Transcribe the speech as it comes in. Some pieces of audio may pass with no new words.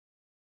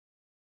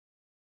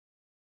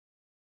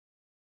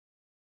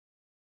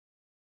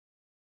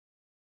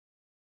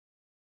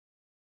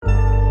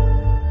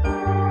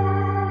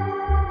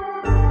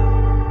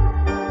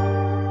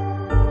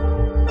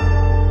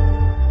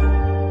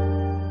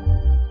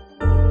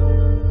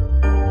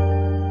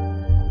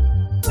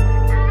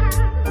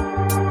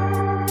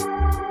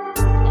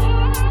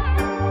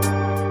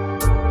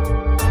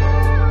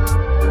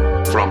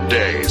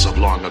days of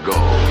long ago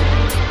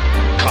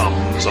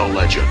comes a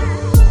legend.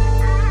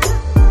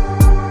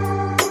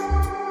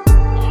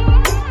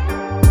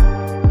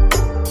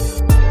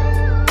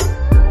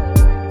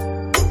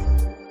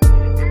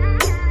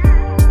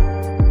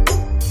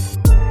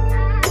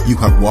 You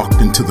have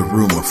walked into the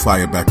room of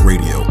Fireback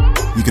Radio.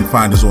 You can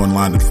find us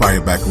online at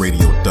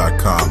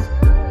firebackradio.com.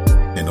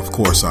 And of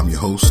course, I'm your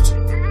host,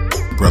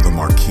 Brother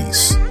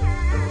Marquise.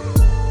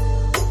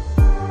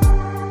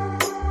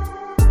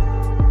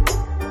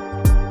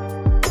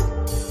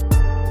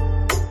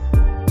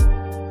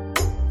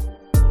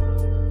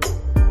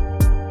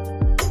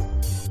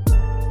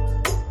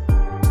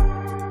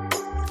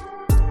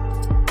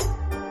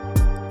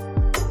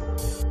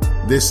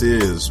 This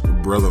is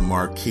Brother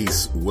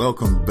Marquise.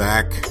 Welcome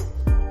back.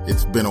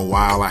 It's been a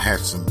while. I had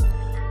some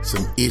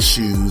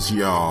issues,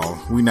 y'all.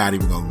 We're not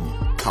even going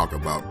to talk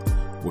about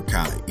what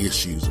kind of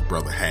issues a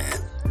brother had.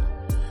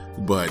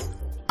 But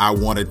I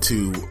wanted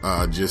to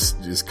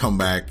just come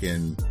back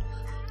and,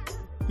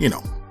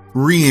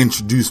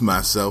 reintroduce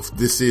myself.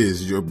 This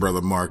is your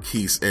Brother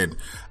Marquise, and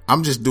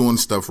I'm just doing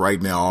stuff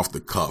right now off the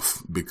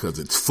cuff because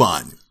it's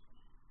fun.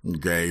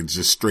 Okay, it's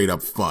just straight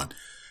up fun.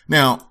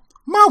 Now,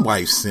 my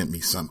wife sent me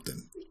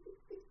something,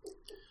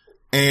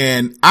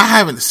 and I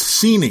haven't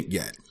seen it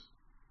yet,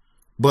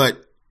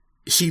 but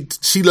she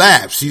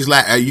laughs. She's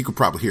you could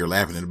probably hear her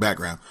laughing in the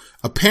background.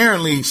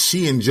 Apparently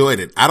she enjoyed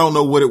it. I don't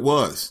know what it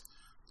was,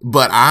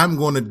 but I'm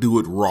going to do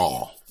it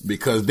raw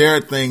because there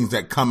are things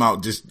that come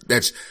out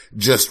that's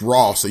just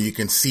raw, so you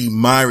can see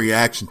my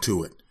reaction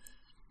to it.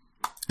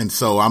 And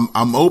so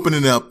I'm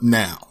opening up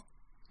now,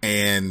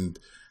 and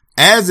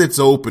as it's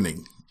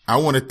opening, I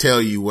want to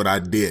tell you what I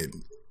did.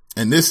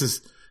 And this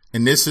is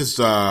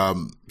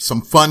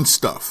some fun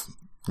stuff.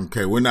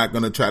 Okay. We're not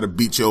going to try to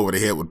beat you over the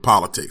head with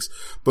politics,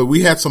 but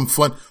we had some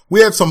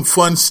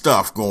fun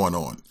stuff going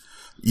on.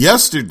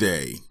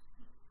 Yesterday,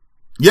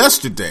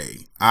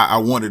 I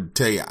wanted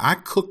to tell you, I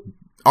cooked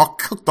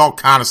all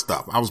kind of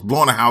stuff. I was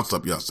blowing the house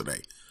up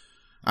yesterday.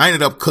 I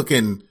ended up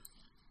cooking.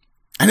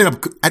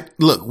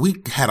 Look,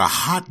 we had a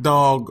hot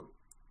dog.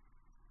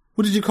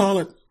 What did you call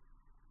it?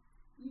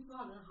 You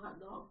called it a hot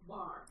dog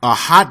bar. A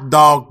hot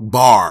dog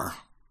bar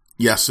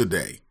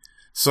yesterday.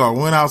 So I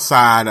went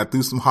outside, I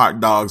threw some hot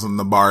dogs on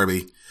the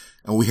Barbie,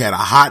 and we had a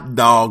hot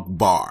dog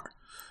bar.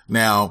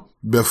 Now,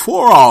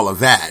 before all of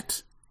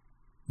that,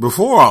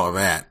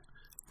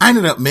 I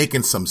ended up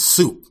making some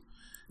soup.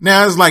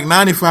 Now it's like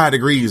 95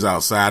 degrees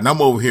outside, and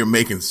I'm over here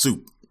making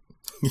soup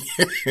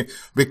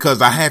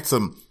because I had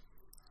some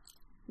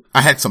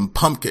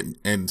pumpkin.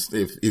 And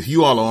if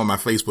you all are on my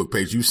Facebook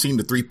page, you've seen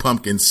the 3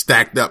 pumpkins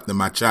stacked up that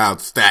my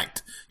child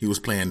stacked. He was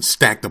playing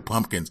stack the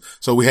pumpkins.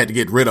 So we had to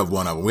get rid of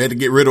one of them. We had to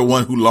get rid of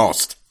one who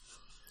lost.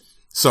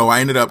 So I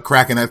ended up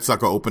cracking that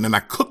sucker open and I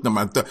cooked them.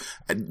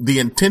 The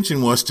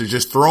intention was to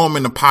just throw them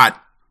in the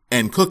pot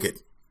and cook it.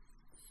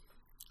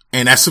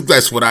 And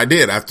that's what I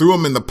did. I threw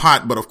them in the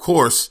pot, but of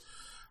course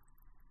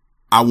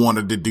I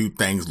wanted to do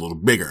things a little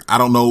bigger. I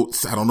don't know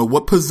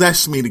what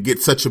possessed me to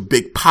get such a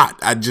big pot.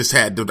 I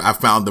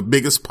found the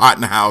biggest pot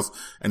in the house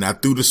and I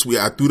threw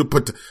I threw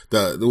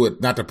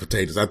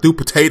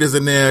potatoes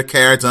in there,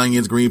 carrots,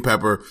 onions, green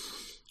pepper,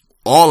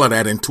 all of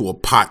that into a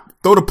pot.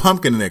 Throw the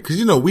pumpkin in there.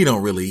 Cause we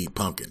don't really eat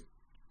pumpkin.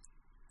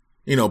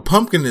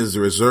 Pumpkin is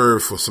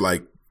reserved for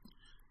like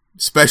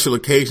special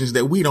occasions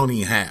that we don't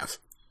even have.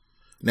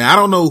 Now, I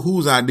don't know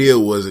whose idea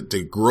was it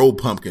to grow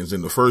pumpkins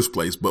in the first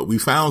place, but we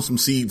found some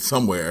seeds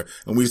somewhere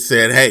and we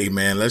said, hey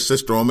man, let's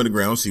just throw them in the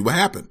ground and see what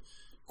happened.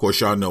 Of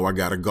course, y'all know I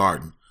got a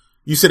garden.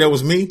 You said that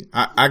was me?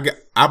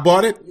 I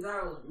bought it? We thought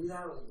it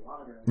was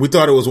watermelon. We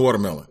thought it was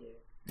watermelon.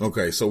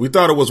 Okay. So we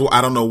thought it was,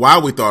 I don't know why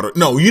we thought it.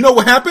 No, you know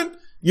what happened?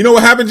 You know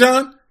what happened,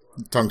 John?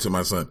 I'm talking to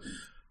my son.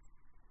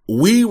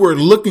 You were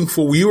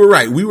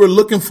right. We were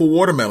looking for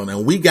watermelon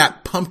and we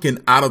got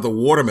pumpkin out of the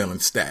watermelon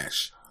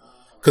stash.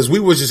 Cause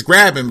we was just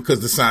grabbing because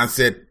the sign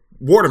said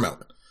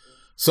watermelon.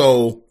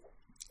 So,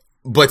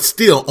 but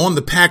still on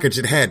the package,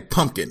 it had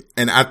pumpkin.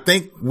 And I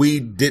think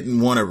we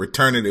didn't want to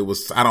return it.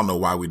 I don't know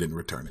why we didn't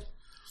return it.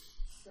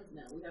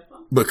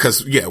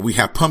 Because we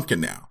have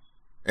pumpkin now.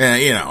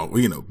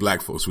 And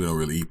black folks, we don't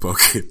really eat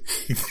pumpkin.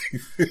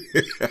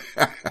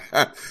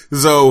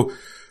 So,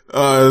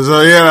 some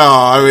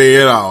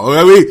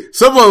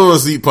of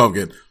us eat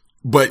pumpkin,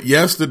 but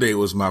yesterday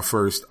was my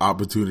first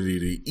opportunity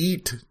to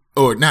eat.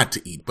 Or not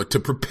to eat, but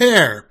to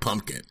prepare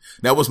pumpkin.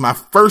 That was my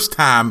first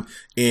time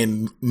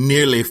in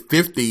nearly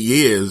 50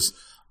 years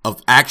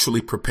of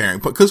actually preparing,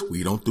 because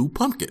we don't do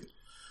pumpkin.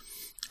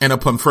 And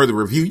upon further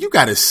review, you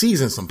got to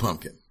season some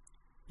pumpkin.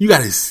 You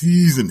got to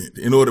season it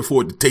in order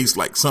for it to taste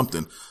like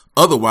something.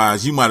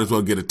 Otherwise, you might as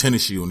well get a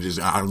tennis shoe and just,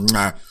 you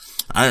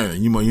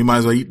might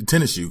as well eat the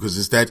tennis shoe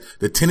because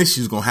the tennis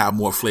shoe is going to have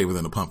more flavor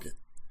than the pumpkin.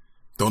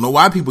 Don't know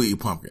why people eat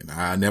pumpkin.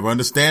 I never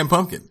understand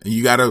pumpkin. And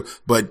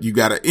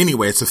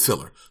anyway, it's a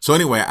filler. So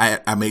anyway,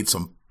 I made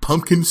some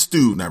pumpkin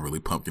stew, not really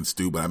pumpkin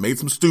stew, but I made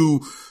some stew,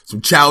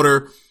 some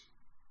chowder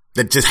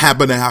that just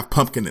happened to have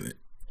pumpkin in it.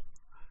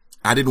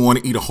 I didn't want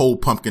to eat a whole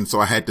pumpkin, so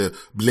I had to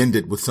blend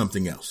it with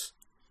something else.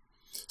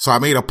 So I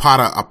made a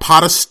pot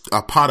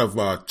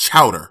of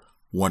chowder.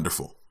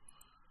 Wonderful.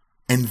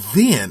 And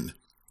then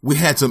we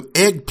had some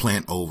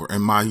eggplant over,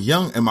 and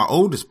my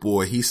oldest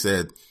boy, he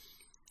said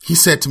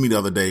to me the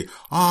other day,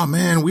 "Oh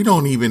man,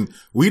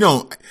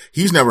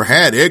 he's never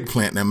had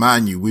eggplant." Now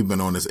mind you, we've been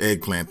on this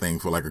eggplant thing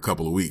for like a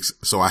couple of weeks.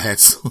 So I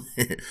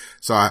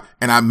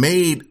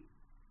made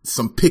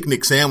some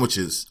picnic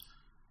sandwiches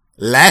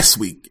last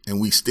week,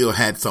 and we still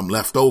had some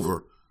left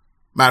over.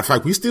 Matter of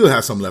fact, we still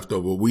have some left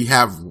over. We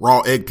have raw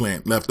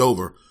eggplant left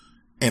over.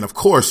 And of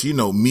course, you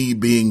know, me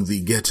being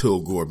the ghetto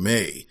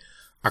gourmet,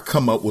 I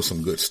come up with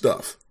some good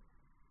stuff.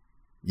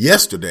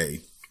 Yesterday,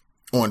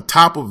 on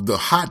top of the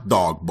hot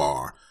dog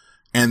bar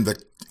and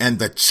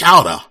the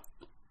chowder,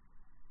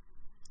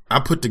 I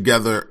put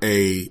together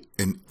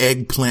an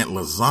eggplant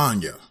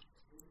lasagna.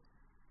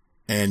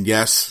 And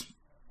yes,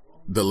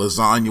 the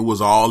lasagna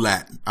was all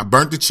that. I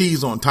burnt the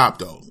cheese on top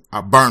though. I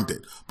burnt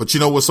it. But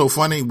you know what's so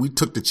funny? We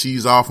took the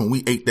cheese off and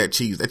we ate that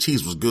cheese. That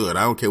cheese was good.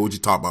 I don't care what you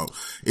talk about.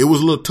 It was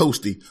a little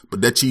toasty,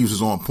 but that cheese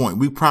was on point.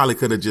 We probably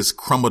could have just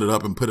crumbled it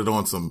up and put it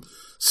on some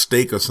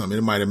steak or something.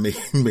 It might have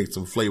made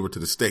some flavor to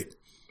the steak.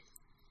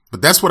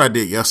 But that's what I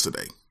did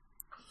yesterday.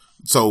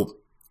 So,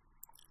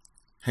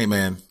 hey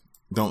man,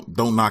 don't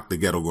knock the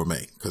ghetto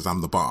gourmet, because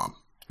I'm the bomb.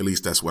 At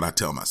least that's what I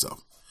tell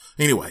myself.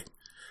 Anyway,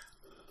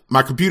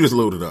 my computer's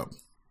loaded up.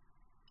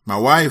 My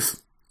wife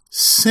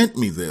sent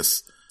me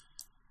this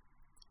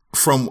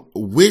from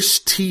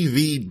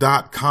wishtv.com.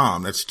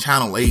 That's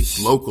channel 8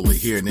 locally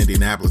here in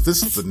Indianapolis.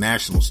 This is a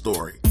national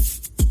story.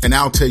 And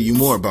I'll tell you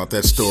more about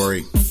that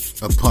story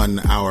upon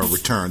our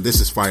return. This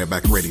is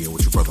Fireback Radio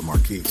with your brother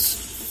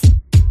Marquise.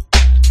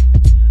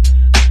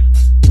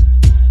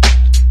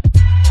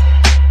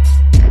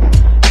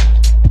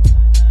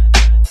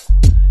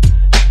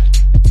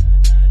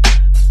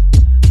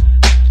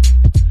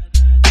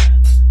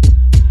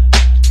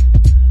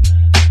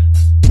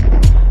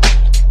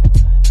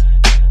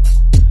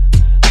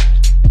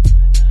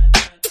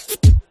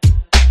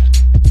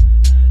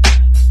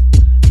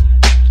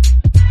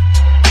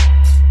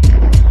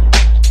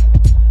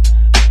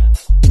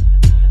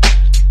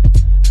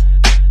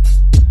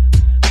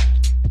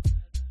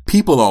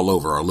 People all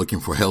over are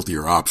looking for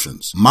healthier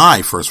options.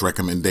 My first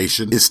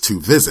recommendation is to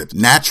visit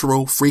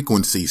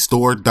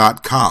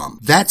naturalfrequencystore.com.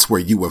 That's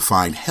where you will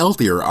find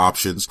healthier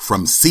options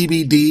from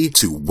CBD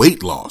to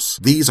weight loss.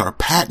 These are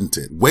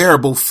patented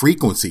wearable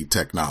frequency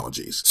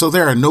technologies, so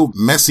there are no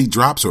messy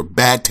drops or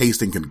bad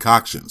tasting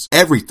concoctions.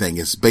 Everything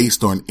is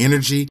based on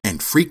energy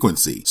and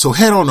frequency. So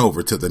head on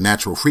over to the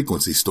Natural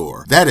Frequency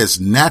Store. That is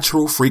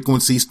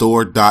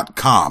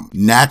naturalfrequencystore.com.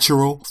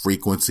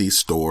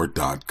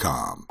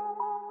 naturalfrequencystore.com.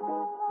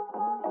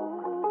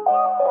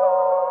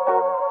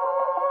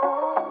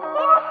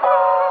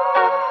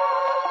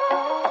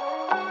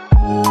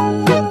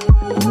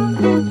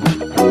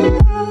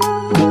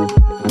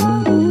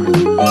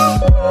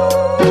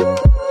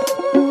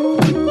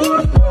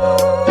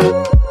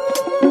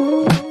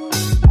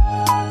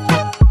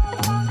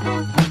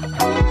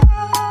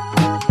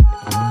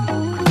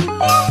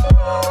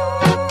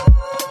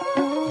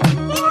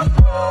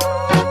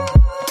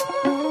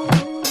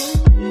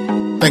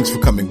 Thanks for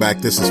coming back.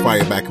 This is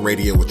Fireback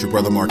Radio with your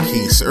brother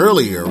Marquise.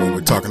 Earlier, we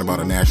were talking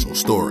about a national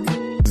story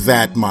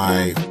that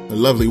my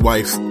lovely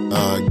wife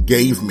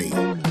gave me.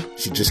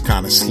 She just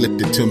kind of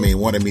slipped it to me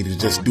and wanted me to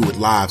just do it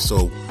live.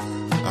 So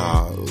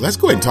let's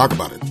go ahead and talk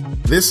about it.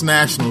 This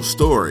national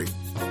story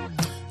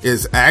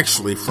is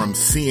actually from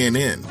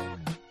CNN.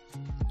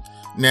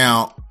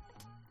 Now,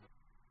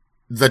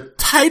 the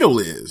title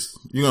is,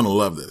 you're going to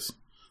love this.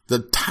 The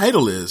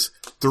title is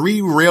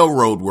 3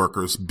 railroad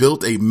workers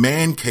built a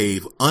man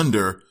cave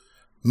under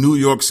New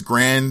York's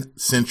Grand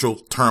Central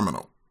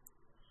Terminal.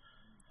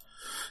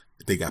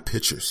 They got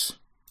pictures.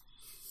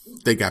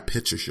 They got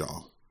pictures,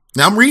 y'all.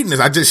 Now I'm reading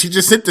this. She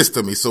just sent this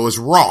to me, so it's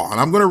raw,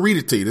 and I'm going to read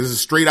it to you. This is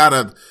straight out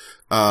of,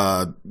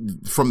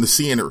 from the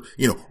CNN,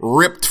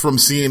 ripped from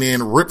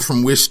CNN, ripped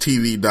from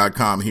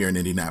wishtv.com here in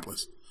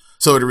Indianapolis.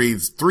 So it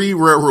reads, 3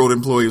 railroad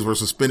employees were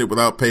suspended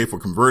without pay for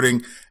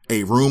converting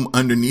a room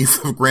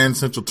underneath of Grand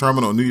Central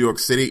Terminal in New York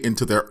City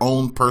into their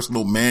own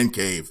personal man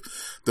cave.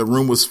 The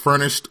room was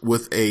furnished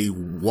with a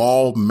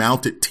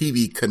wall-mounted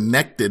TV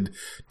connected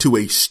to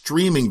a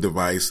streaming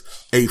device,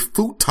 a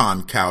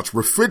futon couch,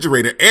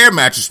 refrigerator, air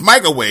mattress,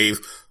 microwave,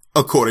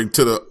 according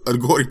to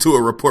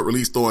a report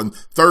released on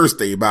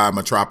Thursday by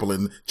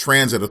Metropolitan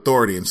Transit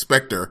Authority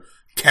Inspector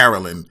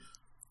Carolyn.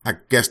 I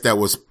guess that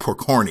was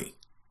Pokorny.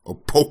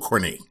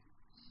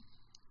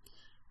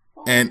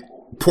 And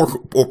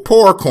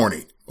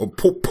Pokorny.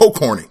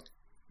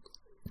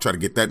 Try to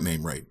get that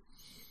name right.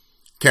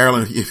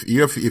 Carolyn,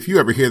 if you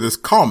ever hear this,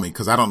 call me,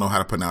 because I don't know how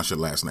to pronounce your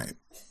last name.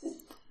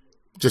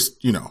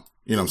 Just, you know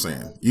what I'm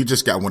saying? You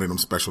just got one of them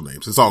special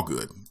names. It's all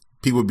good.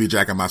 People be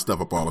jacking my stuff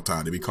up all the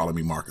time. They be calling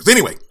me Marcus.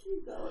 Anyway,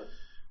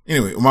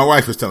 my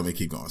wife is telling me to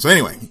keep going.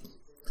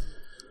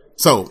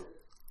 So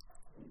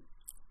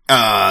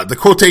the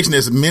quotation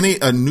is, many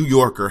a New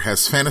Yorker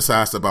has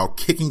fantasized about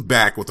kicking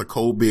back with a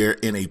cold beer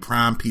in a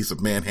prime piece of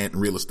Manhattan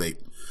real estate,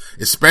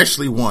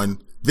 especially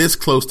one this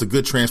close to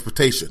good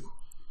transportation.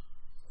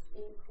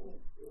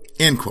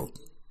 End quote.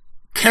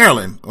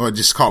 Carolyn, or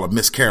just call her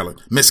Miss Carolyn.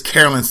 Miss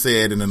Carolyn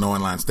said in an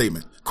online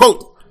statement,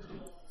 quote,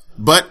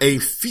 but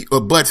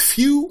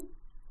few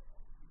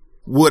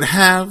would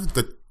have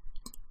the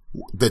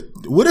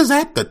what is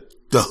that? The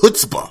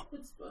chutzpah.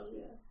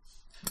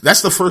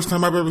 That's the first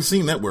time I've ever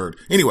seen that word.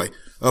 Anyway,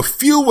 a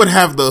few would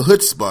have the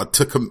chutzpah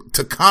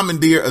to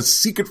commandeer a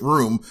secret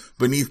room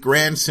beneath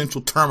Grand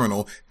Central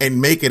Terminal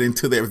and make it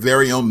into their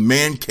very own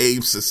man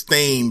cave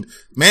sustained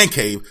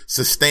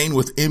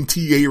with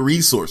MTA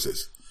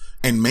resources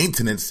and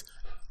maintenance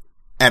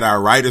at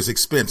our riders'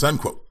 expense,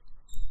 unquote.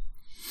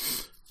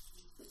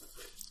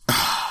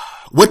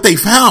 What they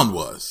found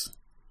was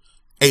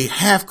a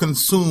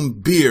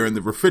half-consumed beer in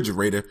the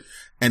refrigerator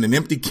and an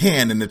empty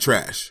can in the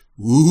trash.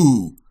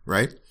 Ooh,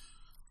 right?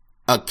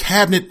 A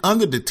cabinet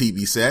under the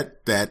TV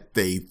set that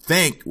they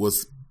think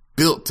was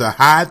built to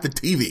hide the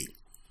TV.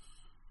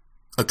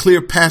 A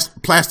clear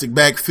plastic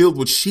bag filled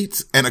with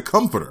sheets and a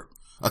comforter.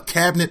 A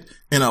cabinet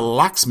in a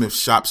locksmith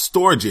shop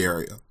storage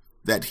area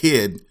that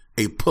hid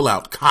a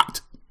pull-out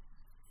cot.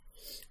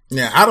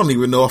 Now, I don't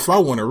even know if I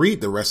want to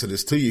read the rest of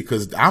this to you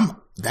because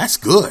that's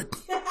good.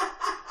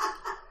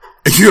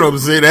 You know what I'm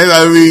saying?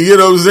 You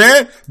know what I'm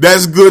saying?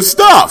 That's good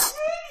stuff.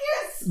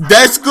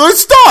 That's good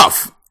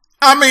stuff.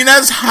 I mean,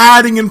 that's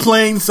hiding in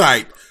plain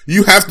sight.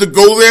 You have to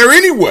go there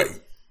anyway.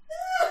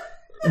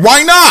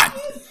 Why not?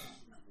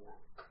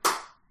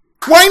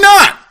 Why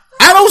not?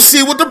 I don't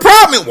see what the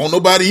problem is. Won't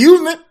nobody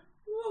using it?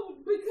 Well,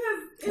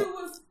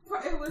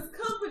 because it was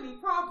company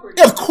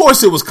property. Of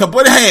course it was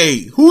company. But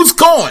hey, who's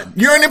going?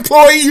 You're an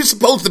employee. You're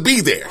supposed to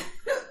be there.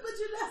 But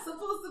you're not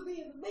supposed to be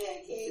in the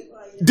man cave.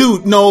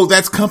 Dude, no,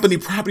 that's company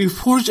property.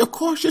 Of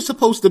course you're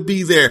supposed to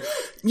be there.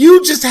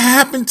 You just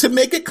happen to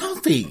make it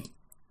comfy.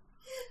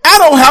 I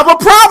don't have a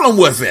problem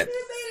with it. They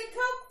made it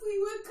comfy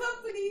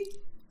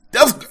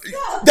with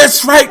company.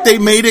 That's right. They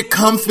made it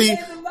comfy.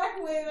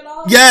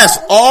 Yes,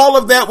 all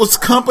of that was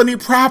company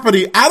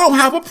property. I don't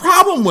have a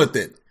problem with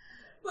it.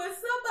 But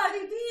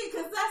somebody did,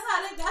 because that's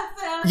how they got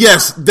found.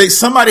 Yes,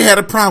 somebody had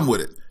a problem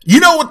with it. You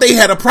know what they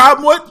had a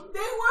problem with? They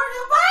weren't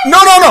invited.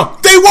 No.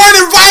 They weren't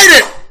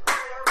invited.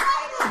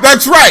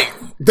 That's right.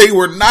 They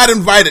were not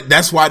invited.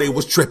 That's why they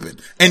was tripping.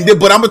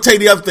 But I'm going to tell you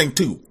the other thing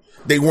too.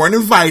 They weren't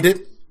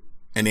invited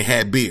and they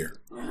had beer.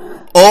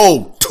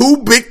 Oh, two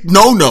big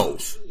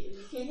no-nos.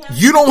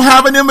 You don't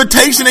have an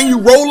invitation and you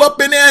roll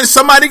up in there and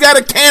somebody got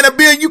a can of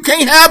beer, you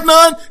can't have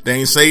none. They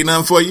ain't say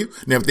nothing for you.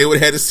 Now, if they would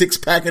have had a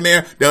 6-pack in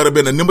there, there would have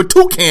been a number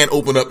 2 can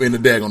open up in the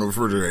dag on the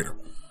refrigerator.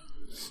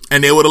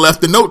 And they would have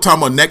left a note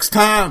talking about next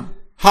time,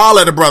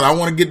 holler at a brother, I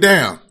want to get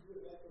down.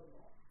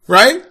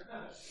 Right?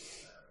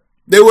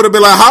 They would have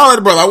been like, holler at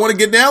a brother, I want to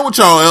get down with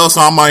y'all, else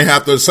I might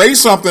have to say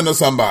something to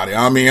somebody.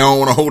 I mean, I don't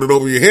want to hold it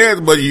over your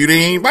head, but you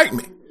didn't invite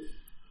me.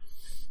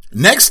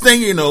 Next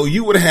thing you know,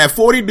 you would have had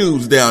 40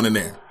 dudes down in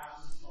there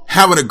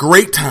having a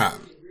great time.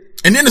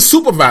 And then the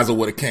supervisor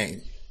would have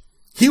came.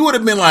 He would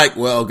have been like,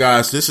 well,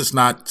 guys, this is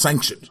not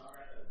sanctioned.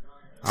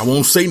 I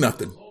won't say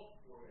nothing.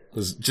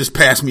 Just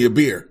pass me a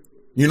beer.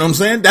 You know what I'm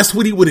saying? That's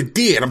what he would have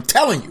did. I'm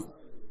telling you.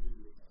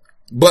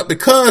 But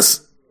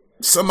because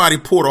somebody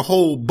poured a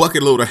whole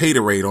bucket load of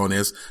haterade on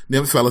this,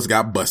 them fellas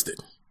got busted.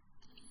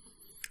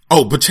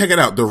 Oh, but check it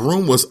out. The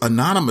room was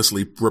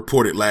anonymously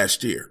reported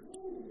last year.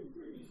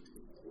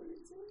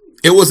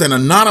 It was an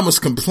anonymous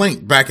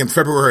complaint back in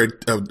February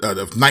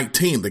of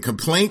 19. The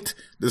complaint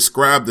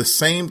described the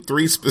same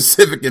 3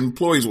 specific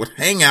employees would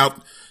hang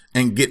out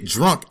and get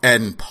drunk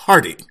and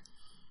party.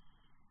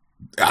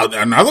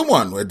 Another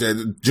one,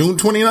 June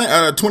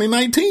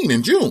 2019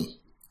 in June.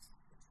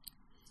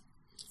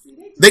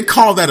 They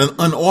call that an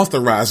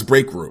unauthorized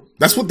break room.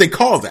 That's what they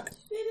call that.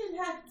 They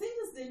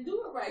just didn't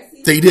do it right.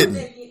 See, they didn't.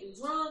 They're getting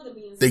drunk and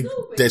being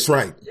stupid. That's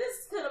right.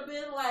 This could have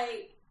been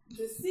like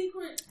the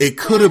secret. It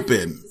could have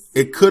been.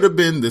 It could have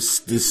been the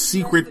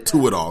secret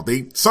to it all.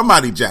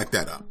 Somebody jacked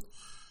that up.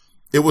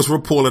 It was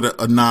reported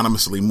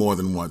anonymously more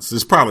than once.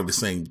 It's probably the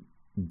same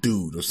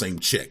dude or same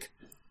chick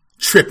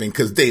tripping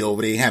because they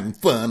over there having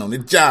fun on the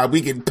job.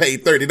 We getting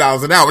paid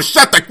 $30 an hour.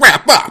 Shut the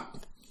crap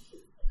up.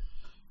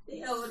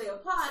 They over there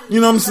partying.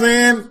 You know what I'm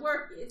saying?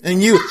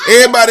 And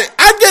everybody,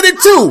 I get it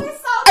too.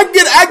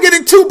 I get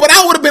it too. But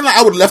I would have been like,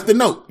 I would have left a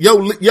note.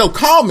 Yo,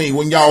 call me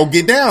when y'all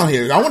get down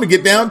here. I want to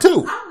get down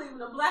too. I'm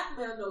leaving a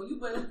blackmail note. You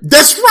better.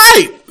 That's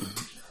right.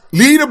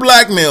 Leave a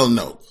blackmail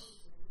note.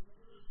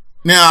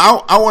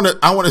 Now, I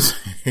want to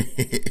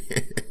say,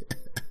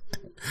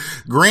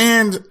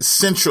 Grand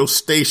Central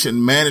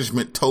Station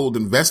management told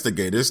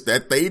investigators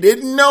that they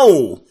didn't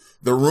know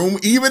the room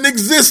even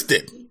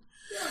existed.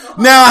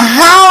 Now,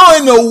 how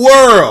in the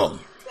world?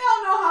 They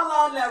don't know how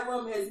long that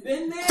room has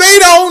been there. They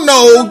don't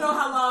know. They don't know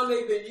how long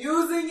they've been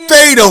using it.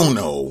 They don't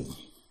know.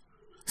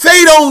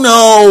 They don't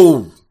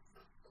know.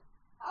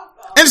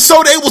 And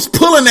so they was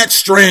pulling at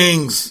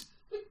strings.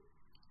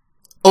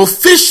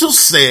 Officials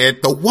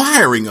said the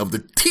wiring of the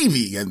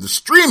TV and the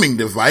streaming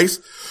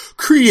device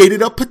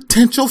created a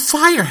potential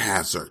fire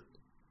hazard.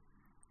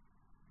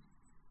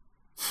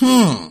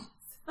 Somebody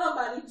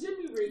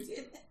Jimmy rigged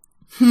it.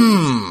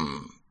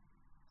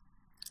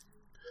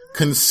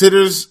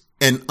 Considers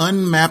an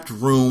unmapped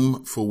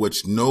room for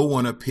which no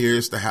one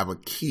appears to have a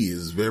key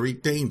is very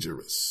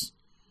dangerous.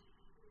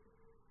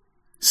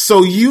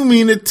 So you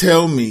mean to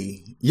tell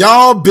me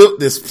y'all built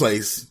this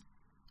place,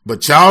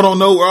 but y'all don't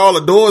know where all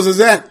the doors is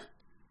at?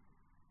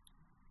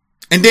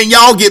 And then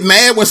y'all get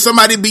mad when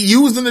somebody be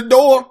using the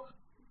door?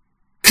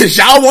 Cause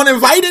y'all weren't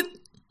invited?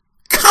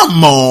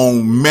 Come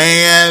on,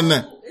 man.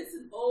 It's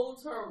an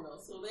old terminal,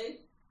 so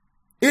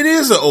It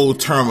is an old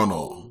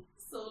terminal.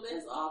 So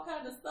there's all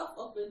kind of stuff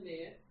up in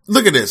there.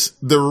 Look at this.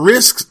 The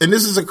risks, and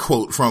this is a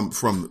quote from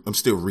I'm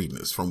still reading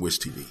this from Wish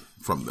TV,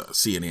 from the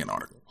CNN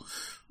article.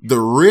 The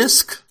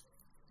risks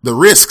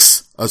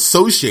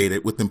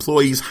associated with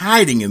employees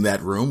hiding in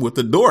that room with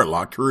the door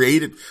locked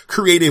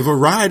create a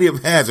variety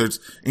of hazards,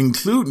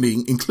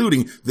 including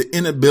the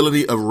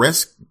inability of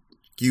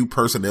rescue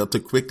personnel to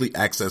quickly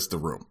access the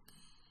room.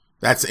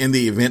 That's in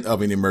the event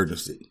of an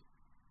emergency.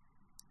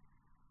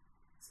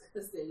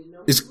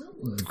 It's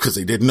because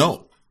they didn't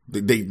know.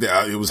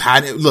 It was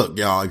hiding. Look,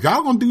 y'all, if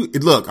y'all gonna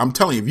look, I'm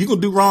telling you, if you're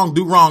gonna do wrong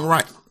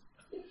right.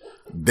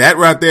 That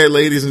right there,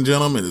 ladies and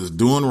gentlemen, is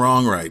doing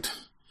wrong right.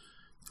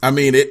 I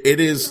mean, it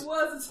is.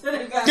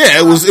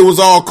 Yeah, it was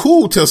all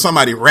cool till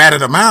somebody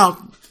ratted them out.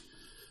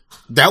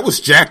 That was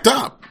jacked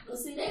up. Well,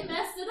 see, they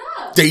messed it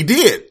up. They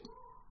did.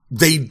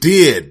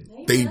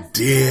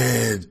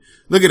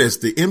 Look at this.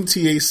 The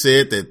MTA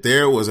said that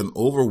there was an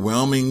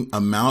overwhelming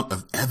amount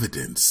of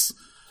evidence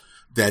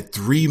that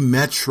 3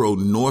 Metro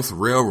North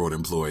Railroad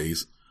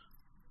employees,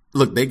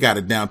 look, they got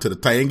it down to the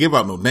title. They didn't give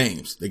out no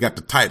names. They got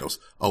the titles.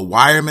 A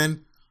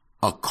wireman,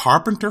 a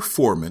carpenter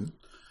foreman,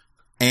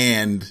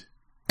 and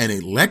an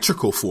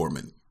electrical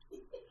foreman.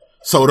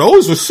 So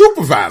those were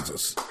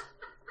supervisors.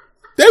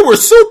 They were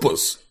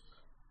supers.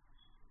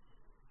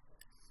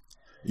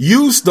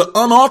 Used the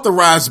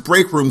unauthorized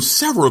break room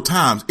several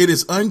times. It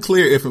is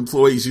unclear if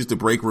employees used the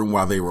break room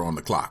while they were on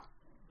the clock.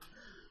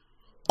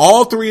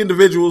 All 3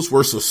 individuals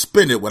were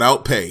suspended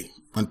without pay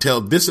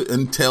until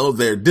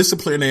their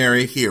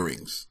disciplinary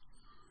hearings.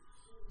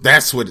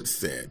 That's what it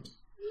said.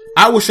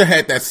 I wish I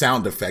had that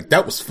sound effect.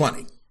 That was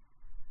funny.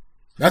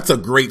 That's a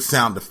great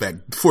sound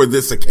effect for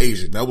this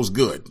occasion. That was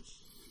good.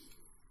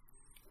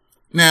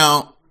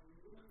 Now,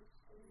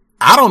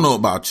 I don't know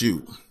about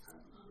you,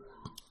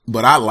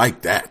 but I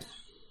like that.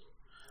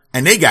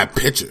 And they got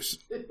pictures.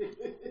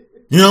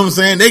 You know what I'm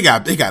saying? They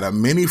got a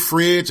mini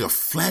fridge, a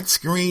flat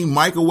screen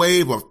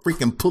microwave, a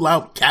freaking pull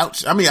out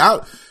couch. I mean, you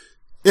know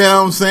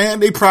what I'm saying?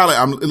 They probably,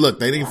 look,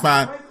 they didn't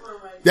find,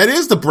 that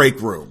is the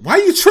break room. Why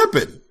are you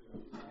tripping? They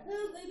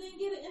didn't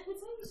get an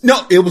invitation.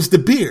 No, it was the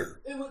beer.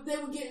 They were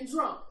getting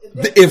drunk.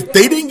 If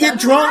they didn't get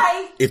drunk,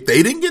 they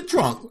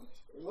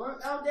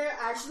weren't out there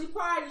actually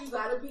partying. You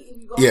gotta be,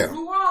 if you're gonna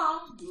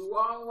do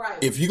wrong right.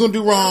 If you're gonna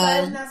do wrong,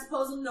 everybody's not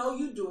supposed to know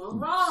you're doing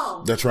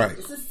wrong. That's right.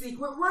 It's a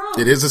secret room.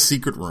 It is a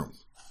secret room.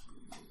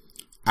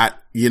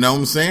 You know what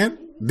I'm saying?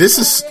 This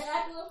is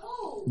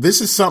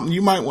something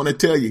you might want to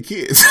tell your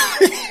kids.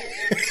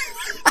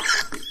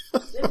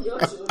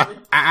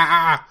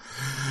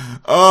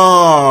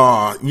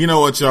 Oh, you know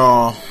what,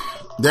 y'all?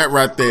 That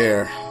right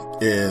there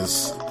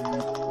is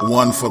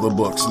one for the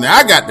books. Now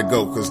I got to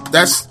go because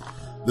that's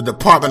the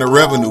Department of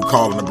Revenue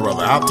calling the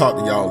brother. I'll talk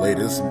to y'all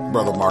later. This is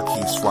Brother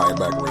Marquise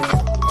Flyback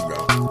Radio.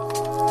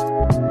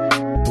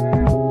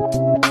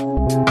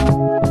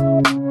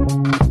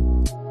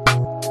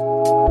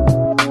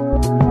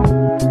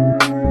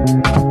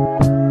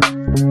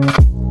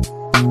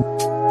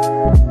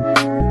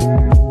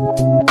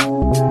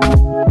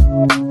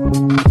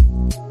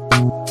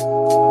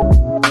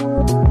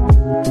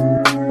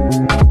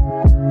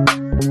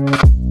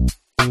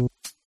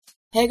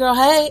 Hey girl,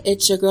 hey,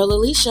 it's your girl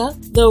Alicia,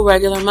 the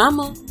regular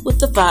mama with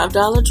the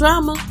 $5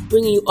 drama,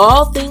 bringing you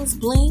all things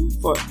bling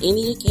for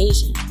any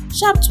occasion.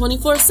 Shop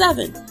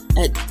 24/7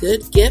 at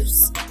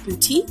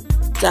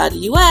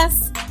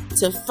goodgiftsboutique.us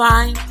to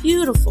find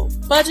beautiful,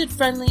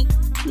 budget-friendly,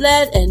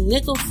 lead and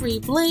nickel-free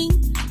bling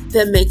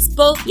that makes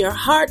both your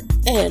heart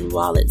and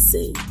wallet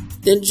sing.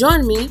 Then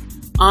join me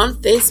on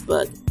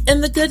Facebook in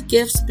the Good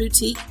Gifts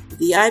Boutique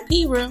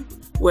VIP room,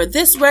 where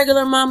this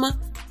regular mama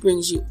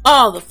brings you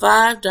all the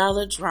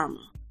 $5 drama.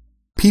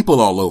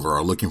 People all over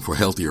are looking for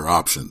healthier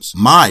options.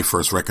 My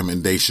first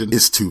recommendation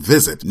is to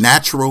visit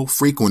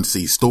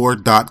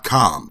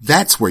naturalfrequencystore.com.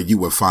 That's where you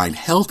will find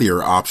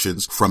healthier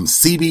options from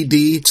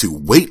CBD to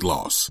weight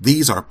loss.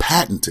 These are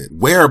patented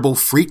wearable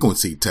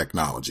frequency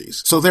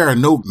technologies, so there are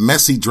no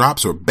messy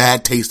drops or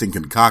bad tasting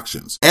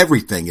concoctions.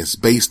 Everything is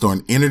based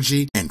on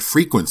energy and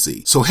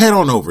frequency. So head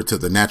on over to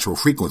the Natural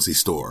Frequency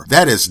Store.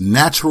 That is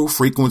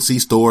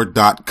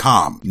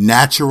naturalfrequencystore.com.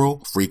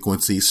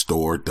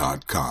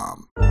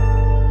 naturalfrequencystore.com.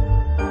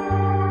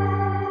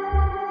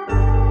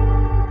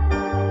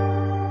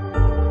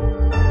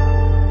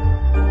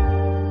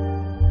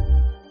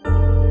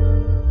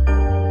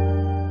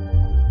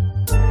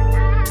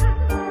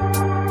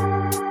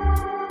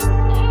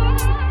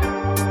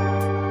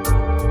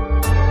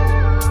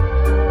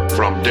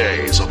 From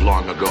days of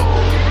long ago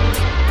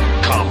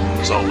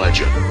comes a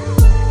legend.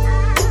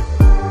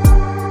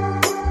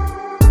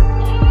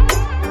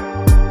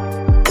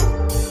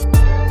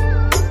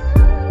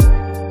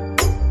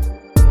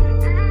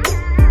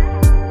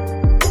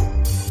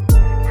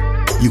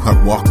 You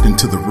have walked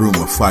into the room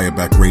of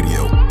Fireback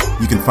Radio.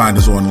 You can find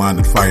us online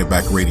at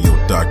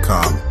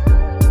firebackradio.com.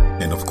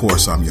 And of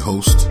course, I'm your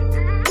host,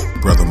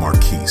 Brother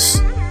Marquise.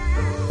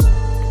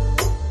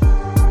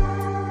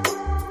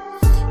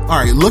 All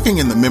right, looking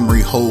in the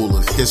memory hole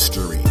of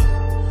history,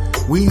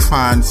 we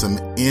find some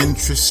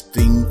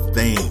interesting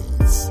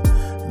things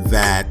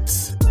that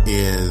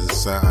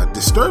is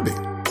disturbing,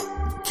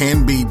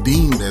 can be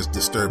deemed as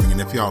disturbing. And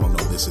if y'all don't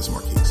know, this is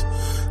Marquise.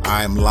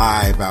 I am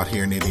live out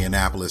here in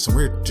Indianapolis, and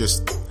we're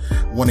just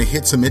want to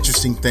hit some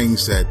interesting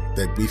things that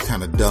we've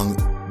kind of dug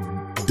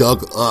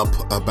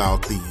up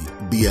about the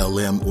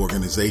BLM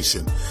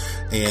organization.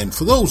 And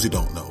for those who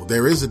don't know,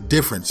 there is a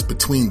difference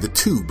between the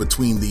two,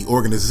 between the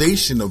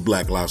organization of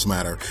Black Lives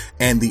Matter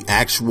and the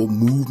actual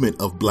movement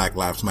of Black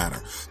Lives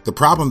Matter. The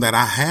problem that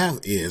I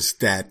have is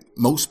that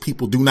most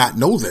people do not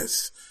know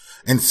this.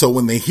 And so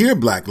when they hear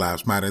Black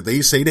Lives Matter, they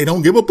say they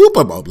don't give a poop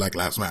about Black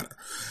Lives Matter.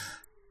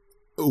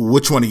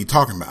 Which one are you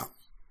talking about?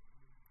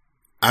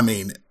 I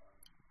mean,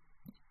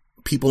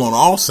 people on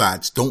all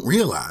sides don't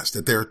realize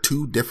that there are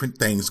two different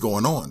things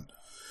going on.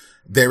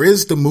 There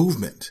is the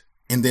movement,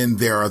 and then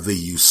there are the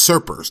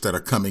usurpers that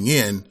are coming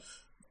in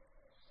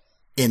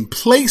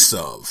place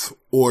of,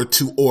 or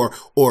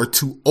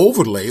to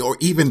overlay, or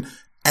even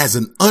as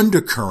an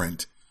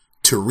undercurrent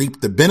to reap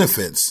the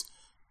benefits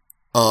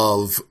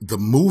of the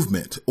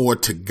movement or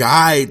to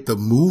guide the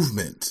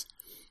movement.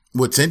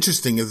 What's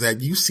interesting is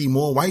that you see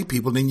more white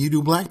people than you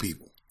do black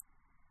people,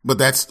 but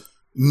that's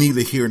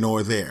neither here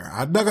nor there.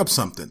 I dug up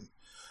something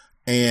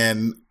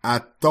and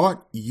I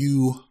thought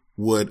you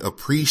would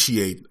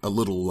appreciate a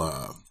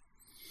little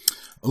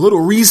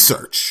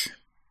research.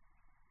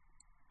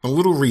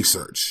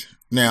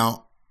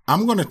 Now,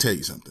 I'm going to tell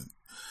you something.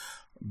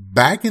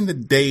 Back in the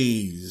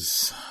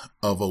days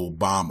of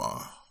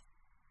Obama,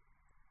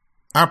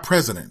 our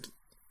president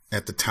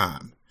at the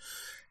time,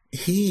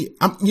 you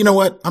know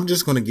what? I'm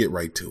just going to get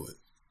right to it.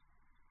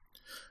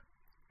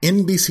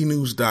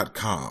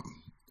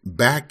 NBCnews.com,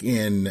 back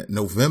in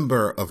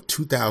November of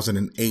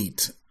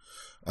 2008,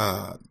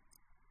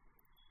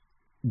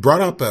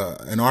 brought up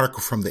an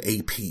article from the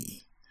AP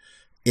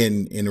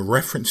in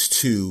reference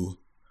to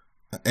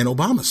an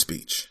Obama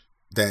speech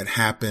that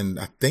happened,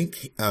 I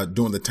think,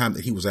 during the time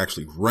that he was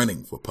actually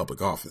running for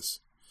public office.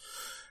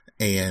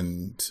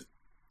 And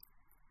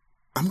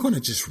I'm going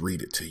to just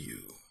read it to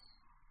you.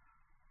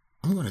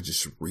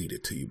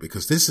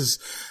 Because this is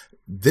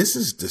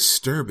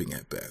disturbing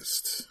at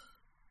best.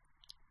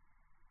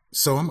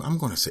 So I'm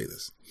going to say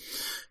this,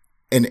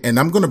 and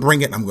I'm going to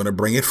bring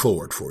it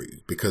forward for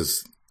you,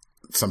 because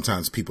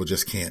sometimes people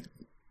just can't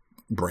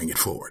bring it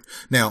forward.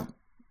 Now,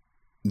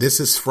 this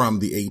is from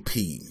the AP,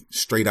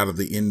 straight out of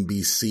the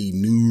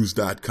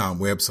NBCnews.com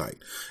website.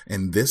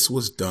 And this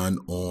was done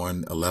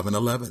on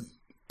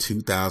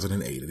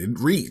 11/11/2008. And it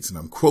reads, and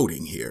I'm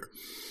quoting here.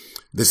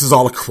 This is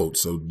all a quote,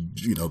 so,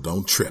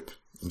 don't trip.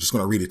 I'm just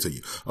going to read it to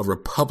you. A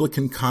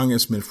Republican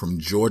congressman from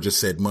Georgia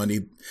said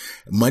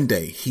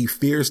Monday he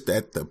fears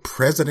that the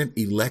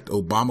president-elect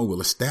Obama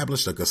will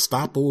establish a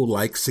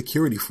Gestapo-like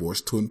security force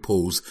to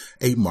impose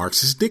a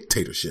Marxist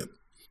dictatorship.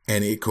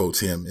 And it quotes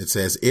him. It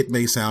says, "It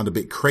may sound a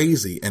bit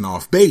crazy and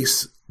off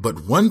base,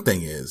 but one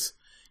thing is,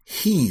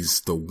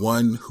 he's the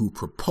one who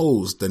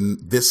proposed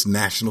this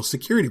national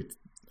security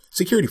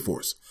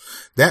force."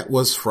 That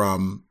was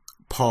from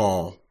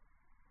Paul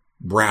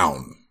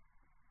Brown.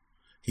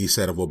 He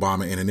said of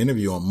Obama in an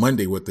interview on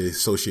Monday with the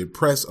Associated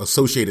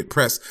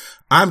Press,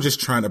 "I'm just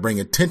trying to bring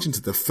attention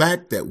to the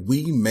fact that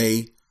we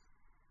may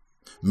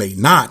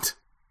not,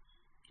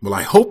 well,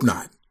 I hope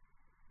not,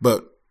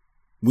 but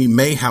we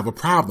may have a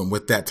problem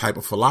with that type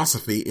of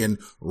philosophy in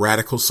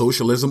radical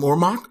socialism or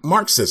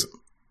Marxism."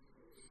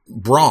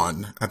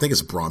 Braun, I think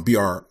it's Braun,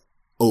 Broun,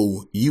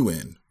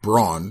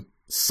 Braun,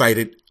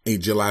 cited a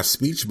July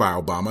speech by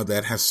Obama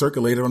that has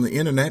circulated on the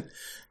internet,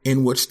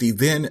 in which the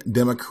then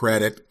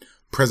Democratic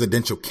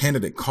presidential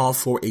candidate called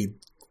for a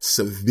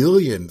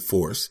civilian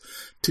force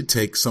to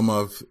take some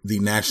of the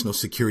national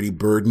security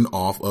burden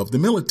off of the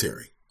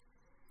military.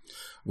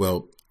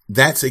 Well,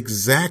 that's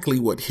exactly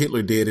what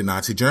Hitler did in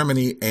Nazi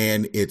Germany,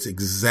 and it's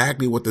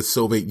exactly what the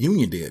Soviet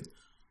Union did,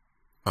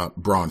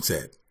 Braun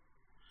said.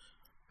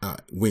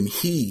 When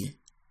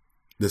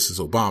this is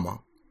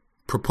Obama,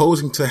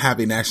 proposing to have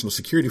a national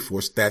security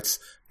force that's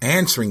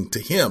answering to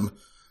him,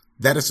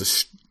 that is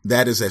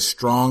as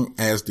strong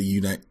as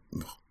the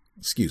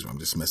I'm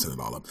just messing it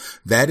all up.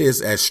 That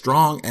is as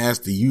strong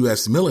as the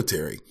U.S.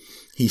 military.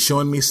 He's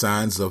showing me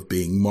signs of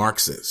being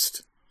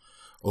Marxist.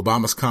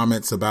 Obama's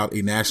comments about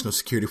a national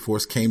security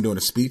force came during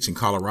a speech in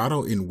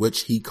Colorado in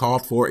which he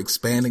called for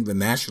expanding the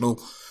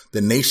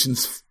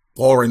nation's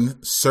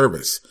foreign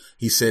service.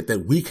 He said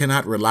that we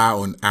cannot rely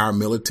on our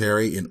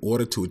military in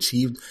order to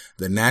achieve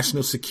the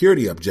national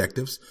security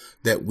objectives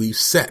that we've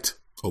set,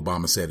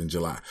 Obama said in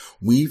July.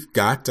 We've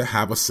got to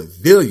have a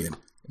civilian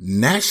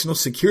national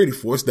security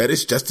force that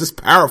is just as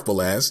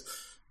powerful as,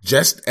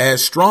 just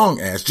as strong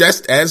as,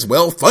 just as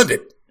well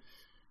funded.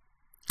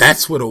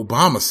 That's what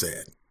Obama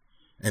said.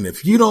 And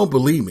if you don't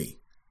believe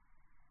me,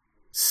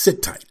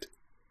 sit tight.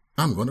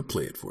 I'm going to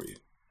play it for you.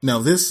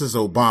 Now, this is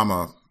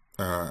Obama,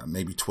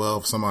 maybe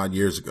 12 some odd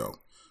years ago.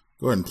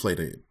 Go ahead and play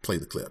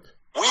the clip.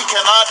 We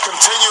cannot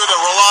continue to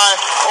rely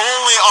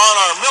only on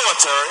our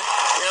military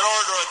in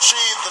order to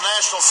achieve the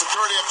national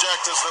security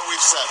objectives that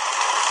we've set.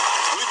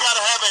 We've got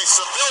to have a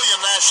civilian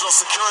national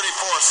security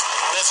force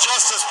that's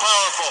just as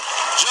powerful,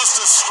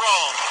 just as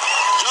strong,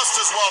 just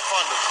as well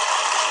funded.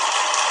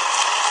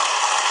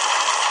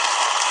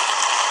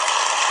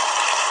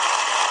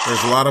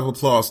 There's a lot of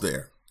applause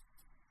there.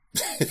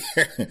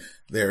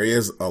 There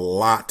is a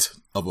lot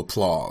of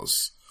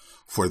applause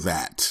for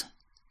that.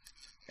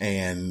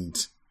 And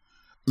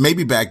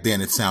maybe back then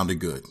it sounded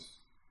good.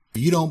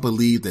 You don't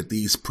believe that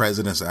these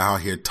presidents are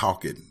out here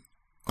talking.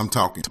 I'm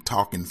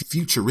talking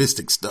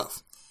futuristic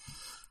stuff.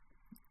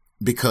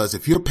 Because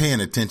if you're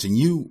paying attention,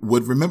 you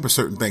would remember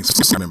certain things.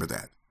 Remember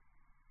that.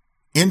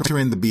 Enter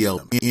into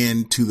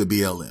the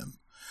BLM.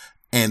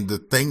 And the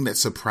thing that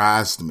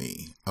surprised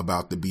me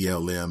about the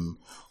BLM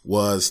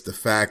was the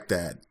fact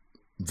that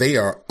they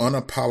are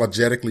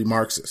unapologetically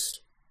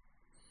Marxist.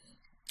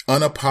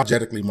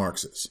 Unapologetically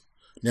Marxist.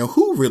 Now,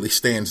 who really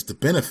stands to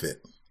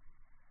benefit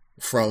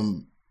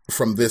from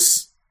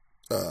this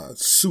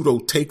pseudo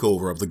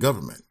takeover of the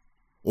government,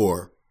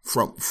 or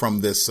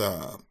from this?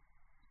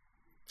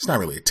 It's not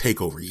really a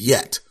takeover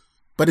yet,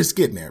 but it's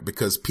getting there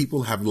because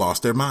people have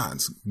lost their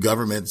minds.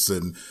 Governments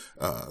and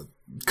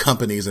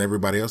companies and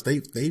everybody else,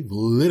 they've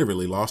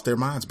literally lost their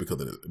minds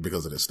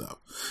because of this stuff.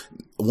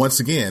 Once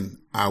again,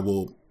 I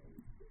will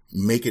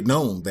make it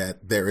known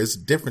that there is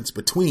a difference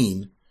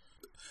between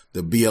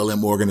the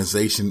BLM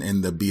organization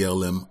and the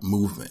BLM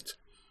movement.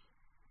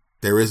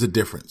 There is a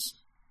difference.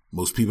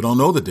 Most people don't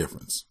know the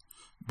difference,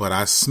 but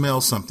I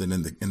smell something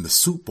in the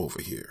soup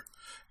over here.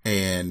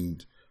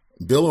 And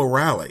Bill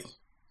O'Reilly,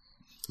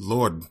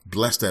 Lord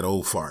bless that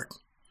old fart.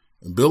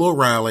 Bill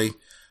O'Reilly,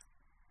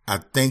 I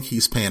think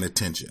he's paying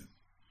attention,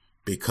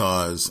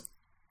 because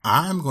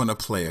I'm going to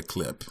play a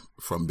clip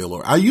from Bill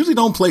O'Reilly. I usually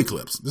don't play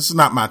clips. This is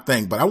not my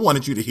thing, but I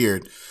wanted you to hear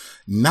it.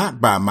 Not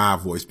by my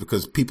voice,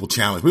 because people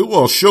challenge me.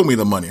 Well, show me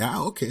the money.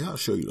 Okay, I'll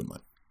show you the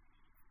money.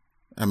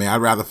 I mean,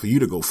 I'd rather for you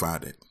to go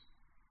find it.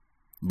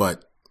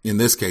 But in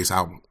this case,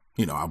 I'll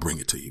bring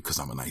it to you because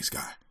I'm a nice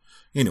guy.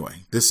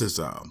 Anyway, this is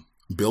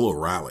Bill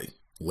O'Reilly,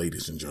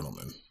 ladies and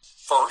gentlemen.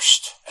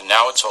 First, and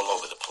now it's all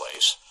over the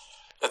place,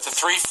 that the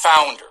three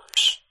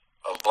founders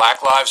of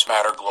Black Lives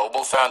Matter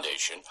Global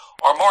Foundation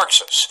are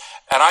Marxists.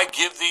 And I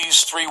give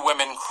these three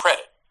women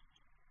credit.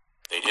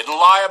 They didn't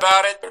lie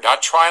about it. They're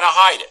not trying to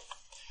hide it.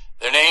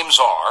 Their names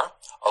are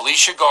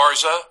Alicia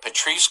Garza,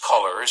 Patrisse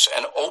Cullors,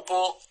 and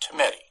Opal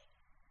Tometi.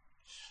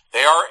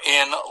 They are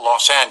in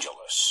Los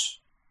Angeles.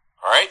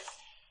 All right?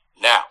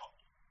 Now,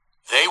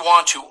 they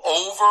want to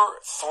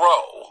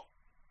overthrow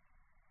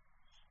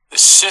the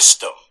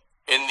system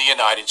in the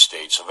United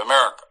States of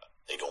America.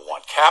 They don't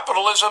want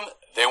capitalism.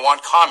 They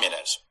want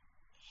communism.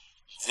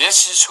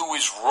 This is who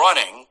is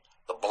running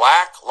the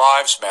Black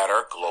Lives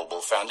Matter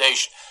Global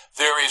Foundation.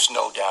 There is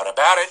no doubt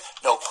about it.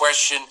 No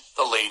question.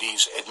 The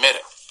ladies admit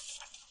it.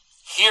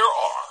 Here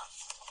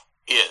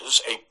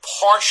is a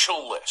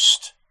partial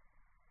list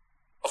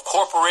of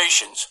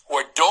corporations who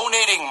are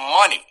donating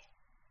money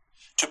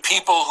to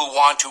people who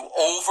want to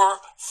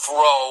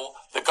overthrow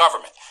the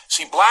government.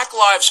 See, Black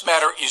Lives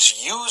Matter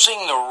is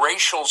using the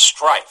racial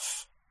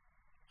strife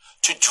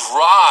to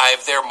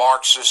drive their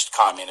Marxist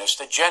communist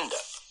agenda.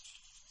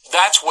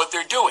 That's what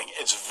they're doing.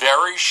 It's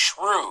very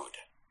shrewd,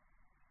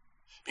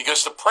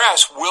 because the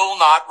press will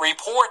not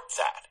report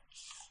that.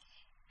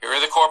 Here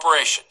are the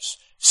corporations.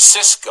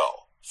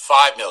 Cisco,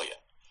 $5 million.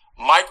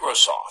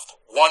 Microsoft,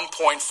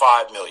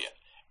 $1.5 million.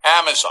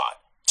 Amazon,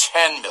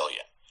 $10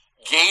 million.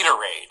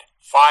 Gatorade,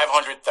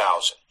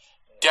 $500,000.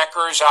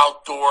 Decker's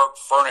Outdoor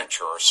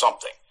Furniture or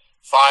something,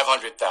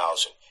 $500,000.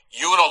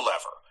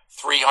 Unilever,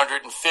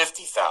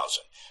 $350,000.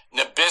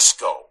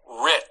 Nabisco,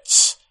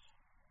 Ritz,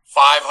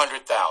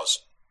 $500,000.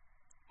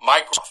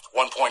 Microsoft,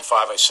 1.5,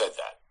 I said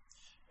that.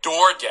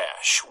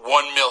 DoorDash,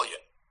 $1 million.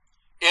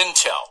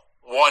 Intel,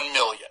 $1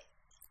 million.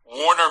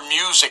 Warner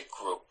Music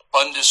Group,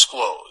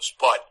 undisclosed,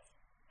 but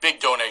big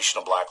donation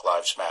of Black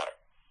Lives Matter.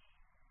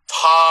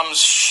 Tom's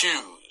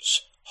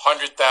Shoes,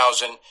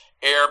 $100,000.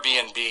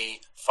 Airbnb,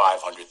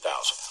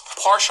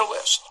 $500,000. Partial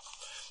list.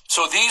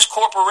 So these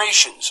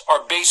corporations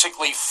are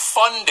basically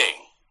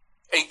funding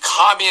a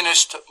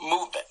communist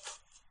movement.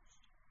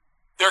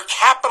 They're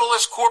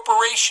capitalist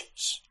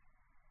corporations.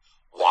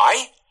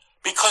 Why?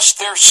 Because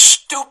they're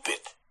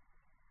stupid.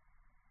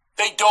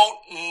 They don't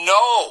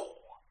know.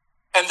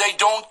 And they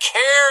don't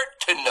care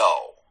to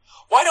know.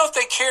 Why don't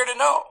they care to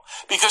know?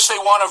 Because they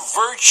want a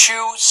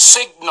virtue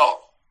signal.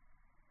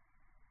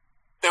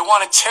 They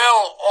want to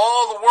tell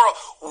all the world,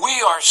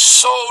 we are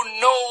so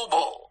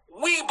noble.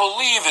 We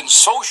believe in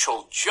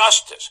social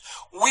justice.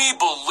 We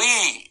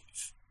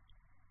believe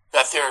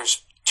that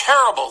there's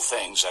terrible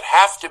things that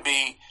have to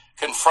be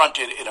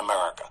confronted in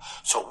America.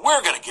 So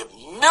we're going to give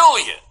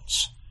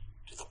millions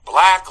to the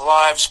Black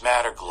Lives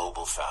Matter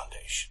Global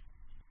Foundation.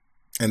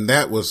 And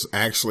that was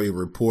actually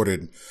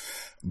reported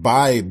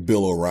by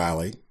Bill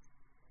O'Reilly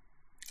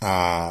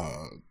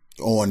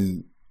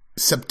on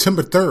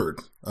September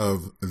 3rd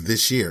of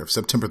this year,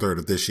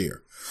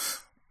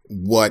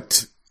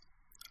 what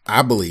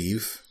I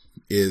believe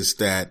is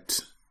that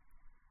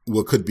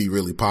what could be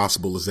really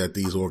possible is that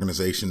these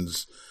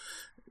organizations,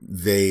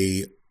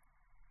 they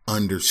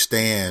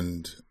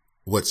understand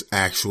what's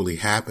actually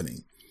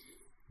happening.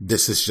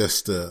 This is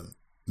just a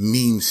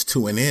means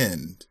to an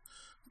end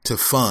to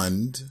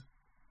fund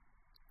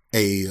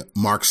a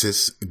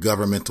Marxist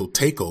governmental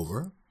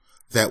takeover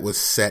that was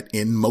set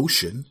in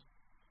motion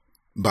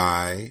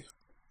by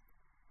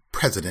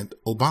President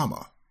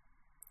Obama.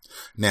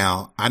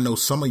 Now, I know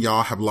some of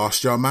y'all have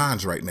lost your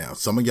minds right now.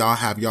 Some of y'all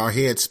have your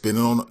heads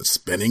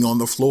spinning on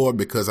the floor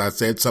because I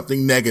said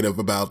something negative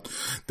about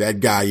that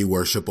guy you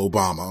worship,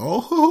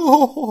 Obama.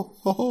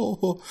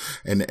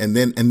 And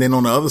then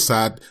on the other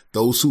side,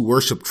 those who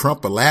worship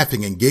Trump are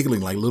laughing and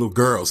giggling like little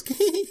girls.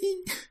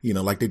 You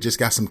know, like they just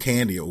got some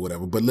candy or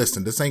whatever. But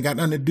listen, this ain't got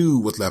nothing to do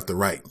with left or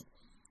right.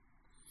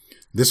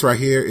 This right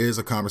here is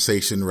a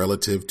conversation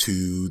relative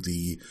to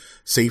the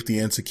safety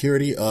and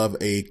security of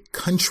a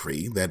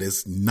country that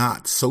is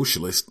not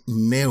socialist,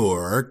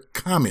 nor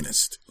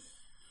communist,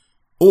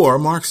 or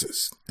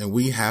Marxist. And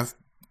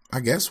I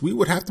guess we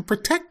would have to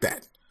protect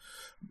that.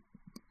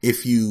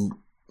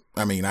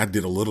 I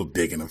did a little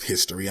digging of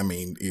history.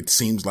 It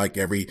seems like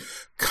every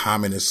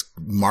communist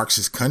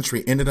Marxist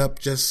country ended up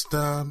just,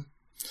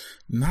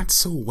 not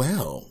so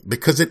well,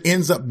 because it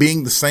ends up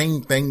being the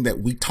same thing that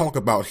we talk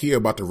about here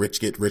about the rich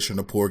get rich and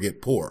the poor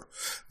get poor.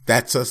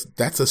 That's a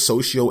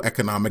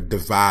socioeconomic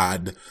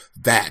divide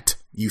that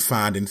you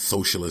find in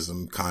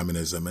socialism,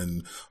 communism,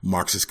 and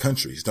Marxist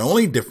countries. The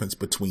only difference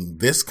between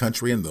this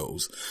country and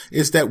those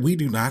is that we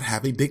do not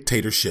have a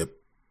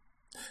dictatorship.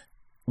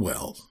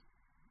 Well,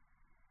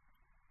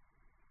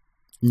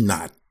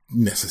 not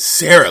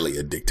necessarily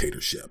a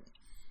dictatorship.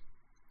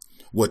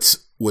 What's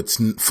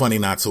funny,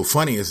 not so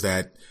funny, is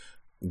that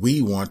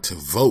we want to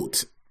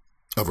vote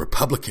a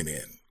Republican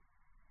in.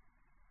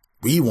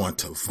 We want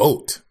to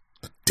vote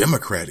a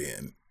Democrat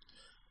in.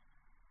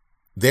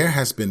 There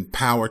has been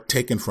power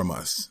taken from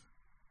us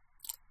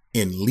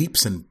in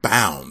leaps and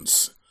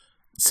bounds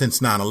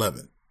since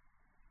 9/11.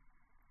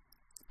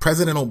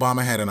 President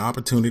Obama had an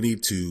opportunity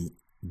to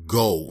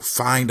go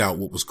find out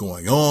what was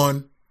going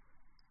on,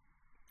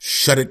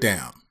 shut it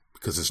down,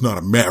 because it's not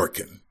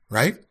American,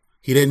 right?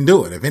 He didn't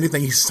do it. If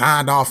anything, he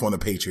signed off on the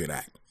Patriot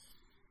Act.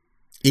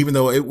 Even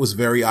though it was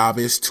very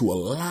obvious to a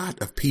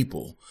lot of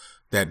people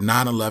that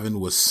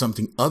 9/11 was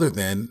something other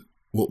than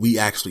what we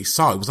actually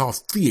saw. It was all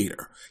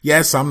theater.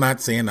 Yes, I'm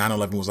not saying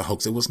 9/11 was a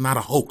hoax. It was not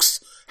a hoax.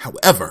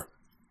 However,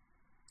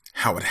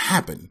 how it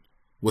happened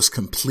was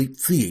complete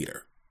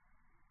theater.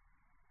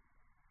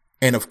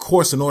 And of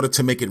course, in order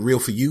to make it real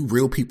for you,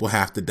 real people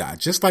have to die.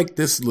 Just like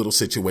this little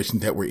situation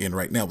that we're in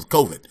right now with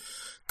COVID.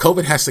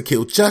 COVID has to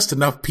kill just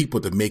enough people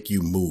to make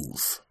you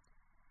move.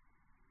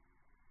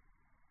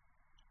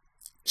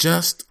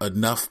 Just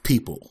enough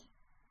people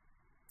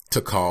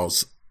to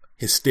cause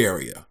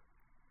hysteria.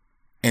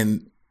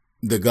 And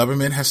the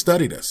government has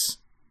studied us.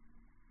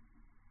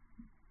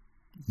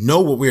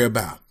 Know what we're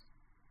about.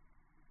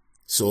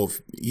 So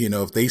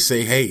if they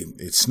say, hey,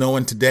 it's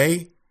snowing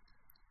today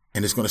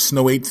and it's going to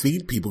snow 8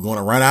 feet, people are going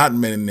to run out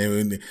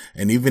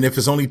and even if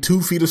it's only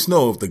 2 feet of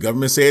snow, if the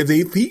government says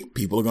 8 feet,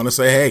 people are going to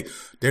say, hey,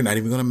 they're not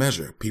even going to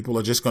measure. People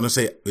are just going to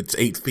say it's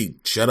 8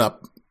 feet. Shut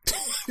up.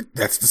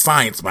 That's the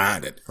science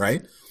behind it,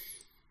 right?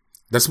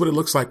 That's what it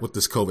looks like with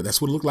this COVID. That's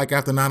what it looked like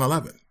after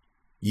 9/11.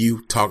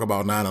 You talk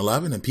about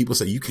 9/11 and people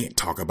say, you can't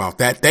talk about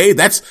that day.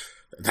 That's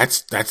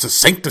a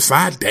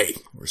sanctified day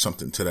or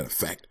something to that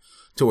effect,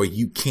 to where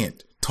you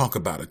can't talk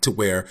about it, to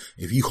where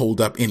if you hold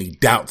up any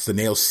doubts, then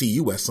they'll see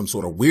you as some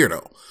sort of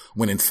weirdo.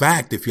 When in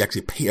fact, if you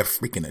actually pay a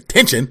freaking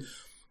attention,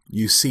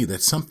 you see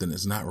that something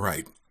is not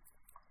right.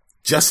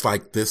 Just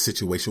like this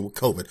situation with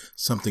COVID,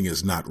 something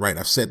is not right.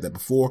 I've said that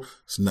before.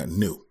 It's nothing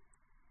new.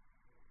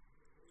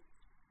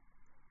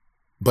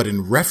 But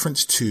in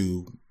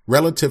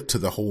relative to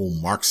the whole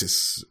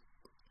Marxist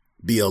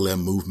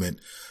BLM movement,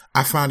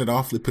 I find it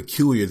awfully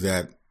peculiar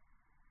that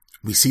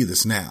we see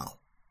this now.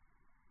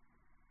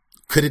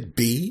 Could it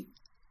be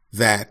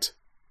that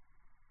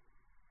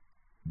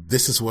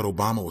this is what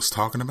Obama was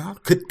talking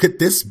about? Could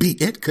this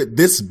be it? Could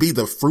this be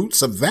the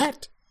fruits of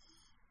that?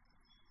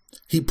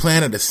 He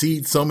planted a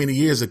seed so many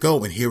years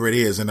ago, and here it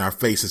is in our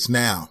faces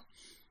now.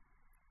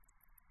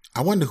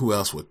 I wonder who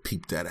else would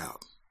peep that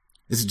out.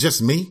 Is it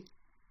just me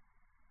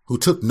who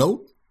took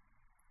note?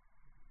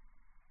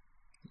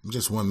 I'm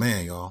just one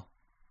man, y'all.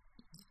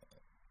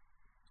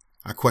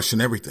 I question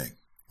everything.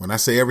 When I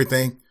say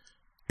everything,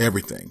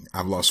 everything.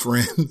 I've lost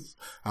friends.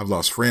 I've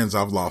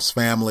lost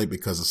family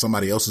because of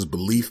somebody else's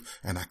belief,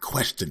 and I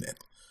question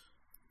it.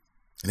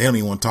 And they don't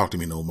even want to talk to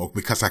me no more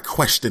because I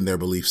question their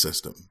belief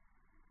system.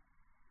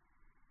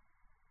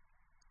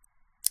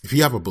 If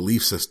you have a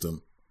belief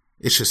system,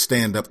 it should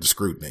stand up to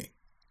scrutiny.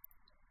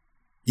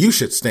 You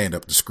should stand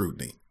up to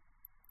scrutiny.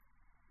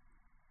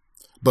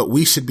 But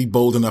we should be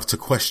bold enough to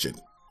question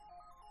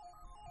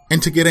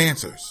and to get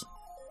answers.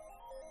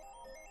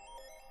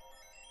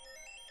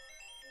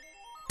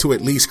 to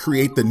at least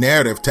create the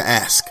narrative to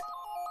ask,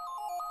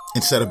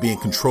 instead of being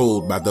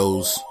controlled by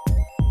those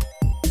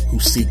who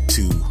seek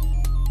to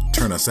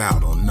turn us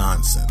out on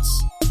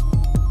nonsense.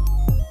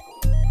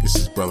 This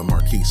is Brother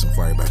Marquise on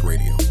Fireback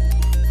Radio.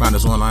 Find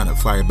us online at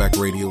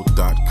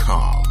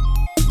firebackradio.com.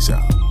 Peace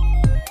out.